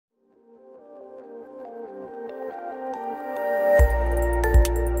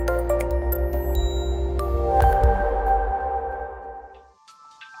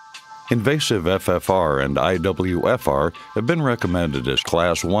Invasive FFR and IWFR have been recommended as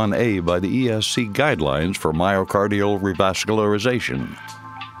Class 1A by the ESC guidelines for myocardial revascularization.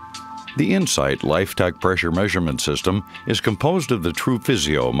 The Insight Lifetech pressure measurement system is composed of the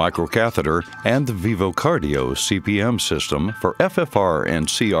TruePhysio Microcatheter and the VivoCardio CPM system for FFR and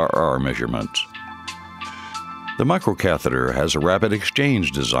cRR measurements. The microcatheter has a rapid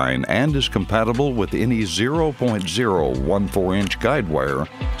exchange design and is compatible with any 0.014-inch guide wire,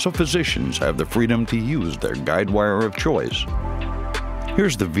 so physicians have the freedom to use their guide wire of choice.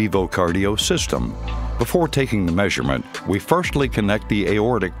 Here's the VivoCardio system. Before taking the measurement, we firstly connect the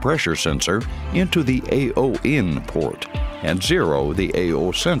aortic pressure sensor into the AO in port and zero the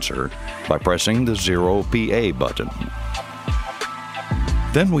AO sensor by pressing the 0 PA button.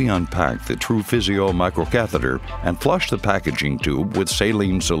 Then we unpack the TruePhysio Microcatheter and flush the packaging tube with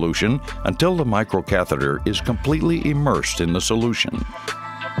saline solution until the microcatheter is completely immersed in the solution.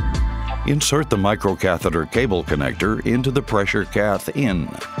 Insert the microcatheter cable connector into the pressure cath in.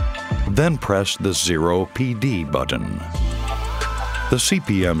 Then press the 0 PD button. The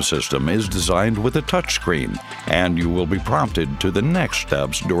CPM system is designed with a touchscreen, and you will be prompted to the next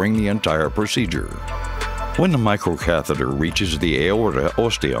steps during the entire procedure. When the microcatheter reaches the aorta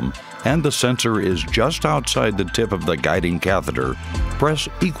ostium and the sensor is just outside the tip of the guiding catheter, press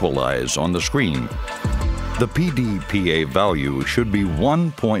Equalize on the screen. The PD-PA value should be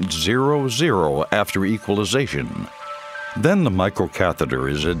 1.00 after equalization. Then the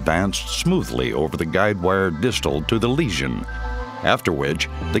microcatheter is advanced smoothly over the guide wire distal to the lesion, after which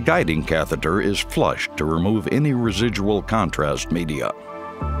the guiding catheter is flushed to remove any residual contrast media.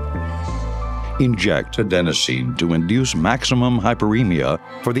 Inject adenosine to induce maximum hyperemia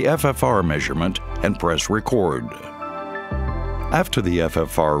for the FFR measurement and press Record. After the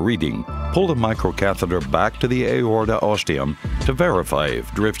FFR reading, pull the microcatheter back to the aorta ostium to verify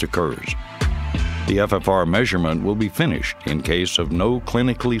if drift occurs. The FFR measurement will be finished in case of no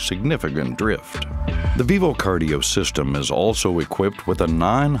clinically significant drift. The VivoCardio system is also equipped with a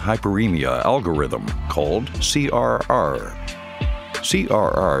non-hyperemia algorithm called cRR.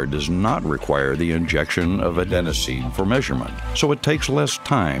 cRR does not require the injection of adenosine for measurement, so it takes less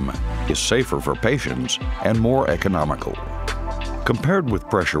time, is safer for patients, and more economical. Compared with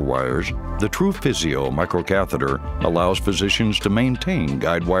pressure wires, the TruePhysio Microcatheter allows physicians to maintain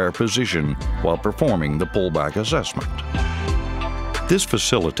guide wire position while performing the pullback assessment. This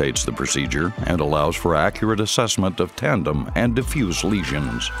facilitates the procedure and allows for accurate assessment of tandem and diffuse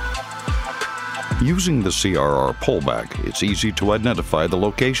lesions. Using the cRR pullback, it's easy to identify the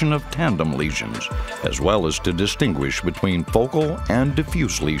location of tandem lesions, as well as to distinguish between focal and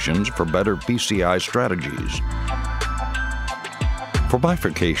diffuse lesions for better PCI strategies. For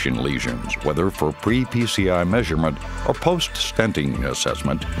bifurcation lesions, whether for pre-PCI measurement or post-stenting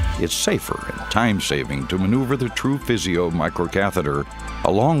assessment, it's safer and time-saving to maneuver the TruePhysio Microcatheter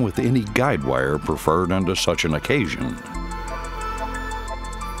along with any guide wire preferred under such an occasion.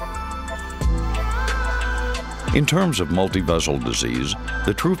 In terms of multivessel disease,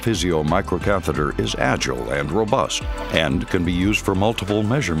 the TruePhysio Microcatheter is agile and robust and can be used for multiple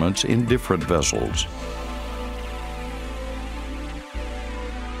measurements in different vessels.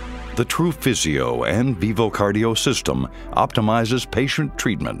 The TruePhysio and VivoCardio system optimizes patient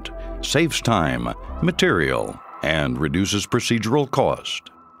treatment, saves time, material, and reduces procedural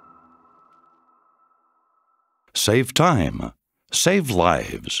cost. Save time, save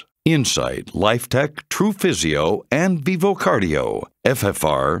lives. Insight Lifetech TruePhysio and VivoCardio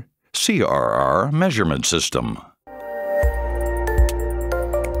FFR cRR measurement system.